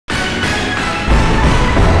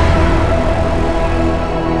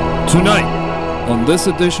Tonight, on this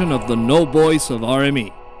edition of the No Boys of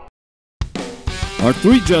RME, our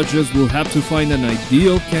three judges will have to find an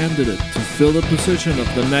ideal candidate to fill the position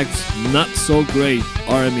of the next not-so-great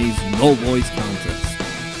RME's No Boys contest.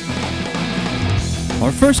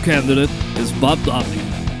 Our first candidate is Bob Dobby.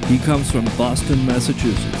 He comes from Boston,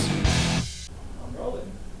 Massachusetts.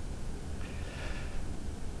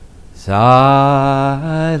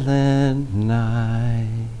 Silent night,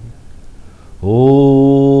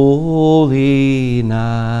 holy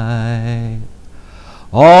night,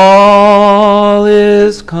 all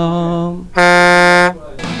is calm. Up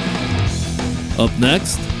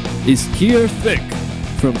next is Kier Thick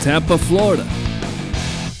from Tampa, Florida.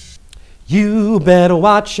 You better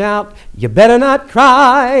watch out, you better not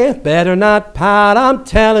cry, better not pout, I'm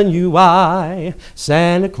telling you why.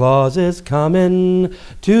 Santa Claus is coming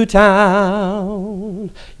to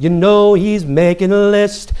town. You know he's making a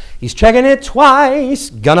list, he's checking it twice,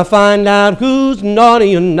 gonna find out who's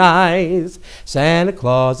naughty and nice. Santa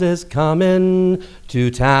Claus is coming to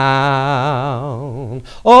town.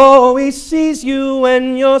 Oh, he sees you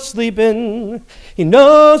when you're sleeping, he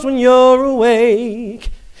knows when you're awake.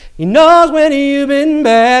 He knows when you've been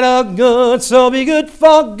bad or good, so be good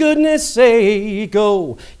for goodness sake.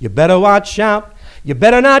 Oh, you better watch out, you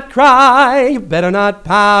better not cry, you better not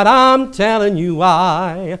pout, I'm telling you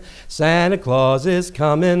why. Santa Claus is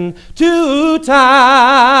coming to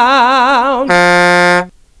town.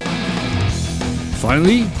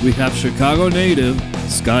 Finally, we have Chicago native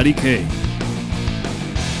Scotty K.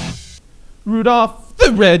 Rudolph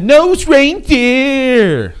the red-nosed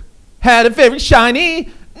reindeer had a very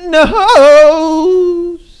shiny nose,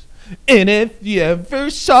 and if you ever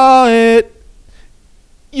saw it,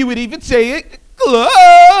 you would even say it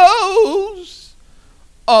glows.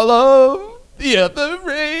 All of the other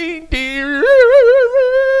reindeers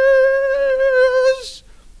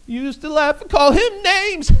used to laugh and call him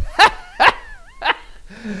names.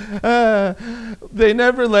 They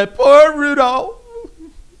never let poor Rudolph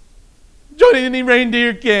join any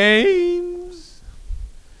reindeer games.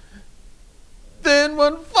 Then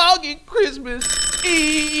one foggy Christmas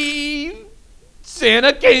Eve,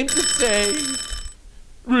 Santa came to say,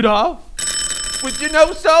 Rudolph, with your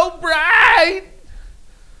nose so bright,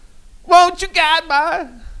 won't you guide my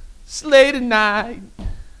sleigh tonight?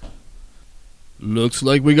 Looks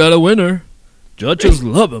like we got a winner. Judges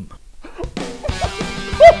love him.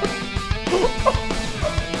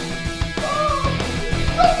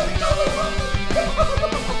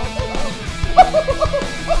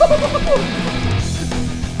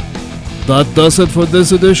 That does it for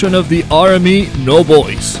this edition of the RME No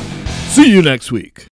Boys. See you next week.